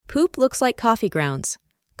Poop looks like coffee grounds.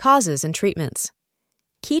 Causes and treatments.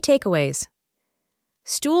 Key takeaways.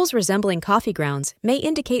 Stools resembling coffee grounds may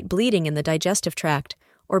indicate bleeding in the digestive tract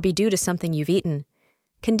or be due to something you've eaten.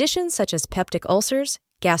 Conditions such as peptic ulcers,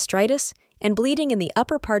 gastritis, and bleeding in the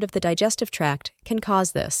upper part of the digestive tract can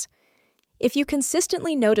cause this. If you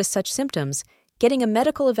consistently notice such symptoms, getting a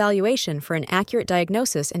medical evaluation for an accurate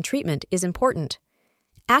diagnosis and treatment is important.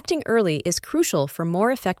 Acting early is crucial for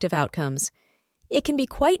more effective outcomes. It can be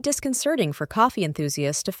quite disconcerting for coffee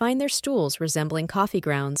enthusiasts to find their stools resembling coffee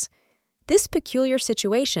grounds. This peculiar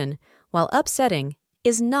situation, while upsetting,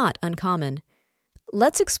 is not uncommon.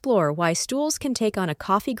 Let's explore why stools can take on a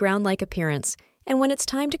coffee ground-like appearance and when it's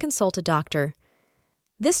time to consult a doctor.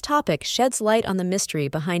 This topic sheds light on the mystery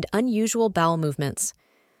behind unusual bowel movements.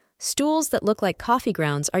 Stools that look like coffee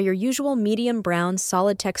grounds are your usual medium brown,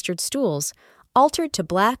 solid-textured stools, altered to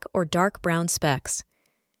black or dark brown specks.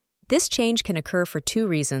 This change can occur for two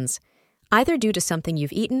reasons, either due to something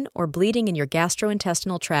you've eaten or bleeding in your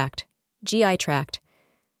gastrointestinal tract, GI tract.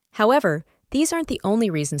 However, these aren't the only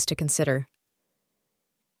reasons to consider.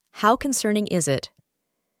 How concerning is it?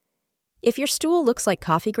 If your stool looks like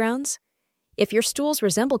coffee grounds, if your stools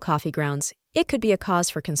resemble coffee grounds, it could be a cause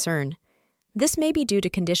for concern. This may be due to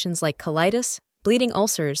conditions like colitis, bleeding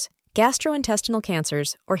ulcers, gastrointestinal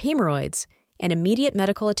cancers, or hemorrhoids, and immediate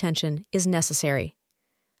medical attention is necessary.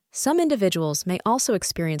 Some individuals may also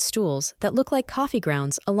experience stools that look like coffee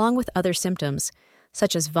grounds along with other symptoms,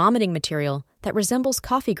 such as vomiting material that resembles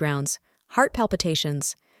coffee grounds, heart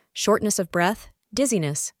palpitations, shortness of breath,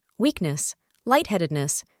 dizziness, weakness,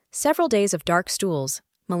 lightheadedness, several days of dark stools,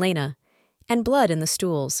 melena, and blood in the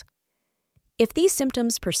stools. If these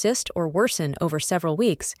symptoms persist or worsen over several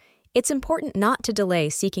weeks, it's important not to delay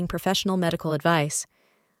seeking professional medical advice.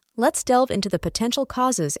 Let's delve into the potential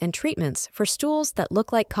causes and treatments for stools that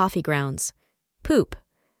look like coffee grounds. Poop.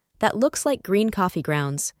 That looks like green coffee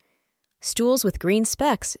grounds. Stools with green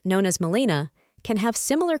specks, known as melena, can have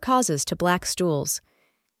similar causes to black stools.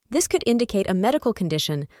 This could indicate a medical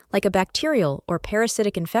condition like a bacterial or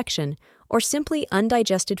parasitic infection or simply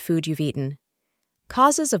undigested food you've eaten.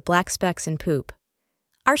 Causes of black specks in poop.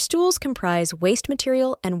 Our stools comprise waste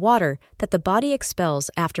material and water that the body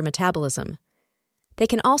expels after metabolism. They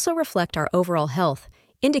can also reflect our overall health,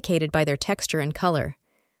 indicated by their texture and color.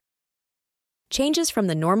 Changes from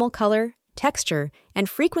the normal color, texture, and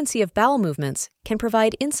frequency of bowel movements can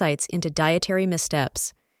provide insights into dietary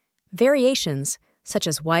missteps. Variations, such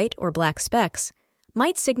as white or black specks,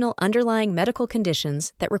 might signal underlying medical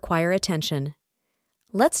conditions that require attention.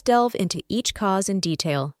 Let's delve into each cause in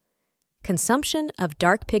detail. Consumption of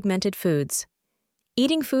dark pigmented foods.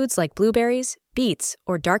 Eating foods like blueberries, beets,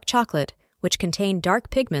 or dark chocolate, which contain dark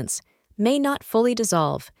pigments, may not fully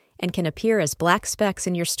dissolve and can appear as black specks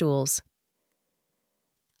in your stools.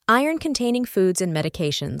 Iron-containing foods and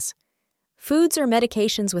medications. Foods or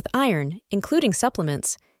medications with iron, including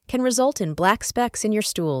supplements, can result in black specks in your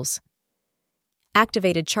stools.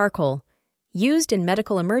 Activated charcoal. Used in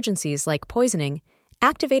medical emergencies like poisoning,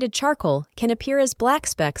 activated charcoal can appear as black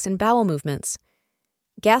specks in bowel movements.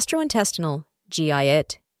 Gastrointestinal,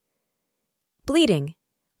 GI. Bleeding.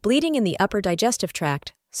 Bleeding in the upper digestive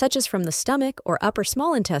tract, such as from the stomach or upper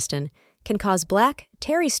small intestine, can cause black,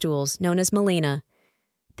 tarry stools known as melena.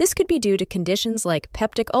 This could be due to conditions like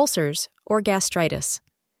peptic ulcers or gastritis.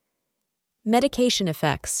 Medication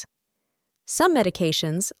effects. Some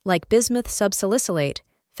medications, like bismuth subsalicylate,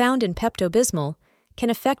 found in Pepto-Bismol, can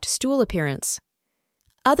affect stool appearance.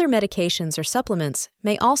 Other medications or supplements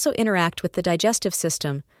may also interact with the digestive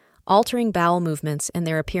system, altering bowel movements and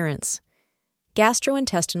their appearance.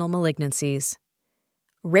 Gastrointestinal malignancies.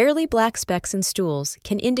 Rarely black specks in stools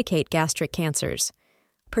can indicate gastric cancers.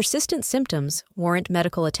 Persistent symptoms warrant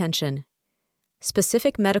medical attention.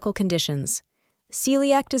 Specific medical conditions.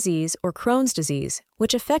 Celiac disease or Crohn's disease,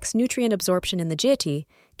 which affects nutrient absorption in the GIT,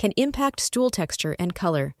 can impact stool texture and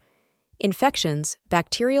color. Infections,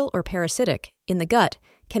 bacterial or parasitic, in the gut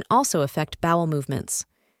can also affect bowel movements.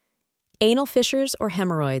 Anal fissures or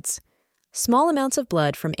hemorrhoids. Small amounts of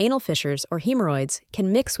blood from anal fissures or hemorrhoids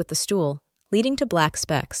can mix with the stool, leading to black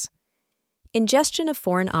specks. Ingestion of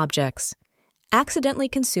foreign objects. Accidentally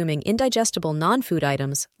consuming indigestible non-food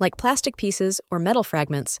items like plastic pieces or metal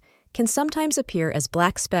fragments can sometimes appear as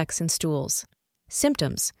black specks in stools.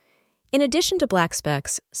 Symptoms. In addition to black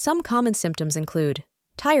specks, some common symptoms include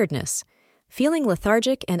tiredness, feeling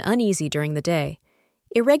lethargic and uneasy during the day,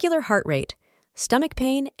 irregular heart rate, stomach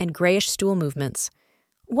pain, and grayish stool movements.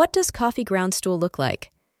 What does coffee ground stool look like?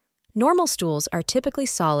 Normal stools are typically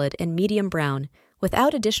solid and medium brown,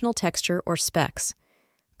 without additional texture or specks.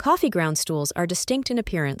 Coffee ground stools are distinct in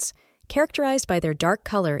appearance, characterized by their dark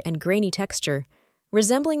color and grainy texture,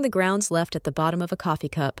 resembling the grounds left at the bottom of a coffee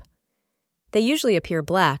cup. They usually appear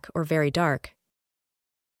black or very dark.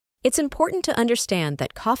 It's important to understand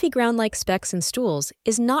that coffee ground-like specks in stools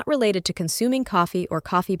is not related to consuming coffee or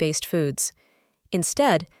coffee-based foods.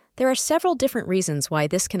 Instead, there are several different reasons why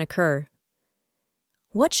this can occur.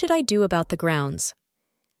 What should I do about the grounds?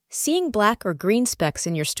 Seeing black or green specks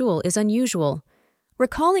in your stool is unusual.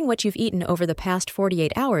 Recalling what you've eaten over the past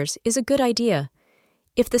 48 hours is a good idea.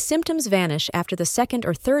 If the symptoms vanish after the second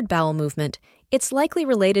or third bowel movement, it's likely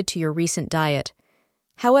related to your recent diet.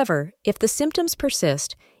 However, if the symptoms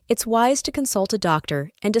persist, it's wise to consult a doctor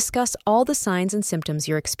and discuss all the signs and symptoms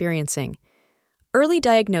you're experiencing. Early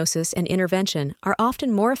diagnosis and intervention are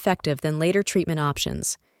often more effective than later treatment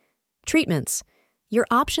options. Treatments. Your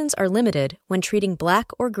options are limited when treating black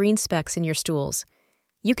or green specks in your stools.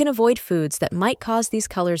 You can avoid foods that might cause these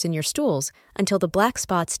colors in your stools until the black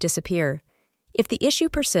spots disappear. If the issue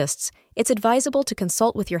persists, it's advisable to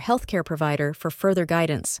consult with your healthcare provider for further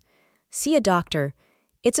guidance. See a doctor.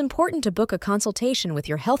 It's important to book a consultation with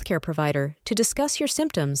your healthcare provider to discuss your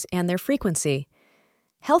symptoms and their frequency.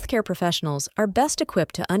 Healthcare professionals are best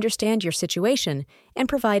equipped to understand your situation and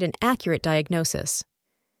provide an accurate diagnosis.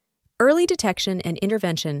 Early detection and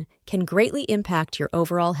intervention can greatly impact your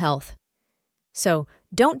overall health. So,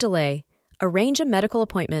 don't delay, arrange a medical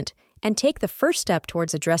appointment, and take the first step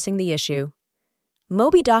towards addressing the issue.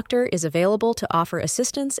 MobiDoctor is available to offer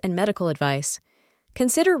assistance and medical advice.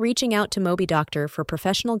 Consider reaching out to MobiDoctor for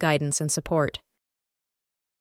professional guidance and support.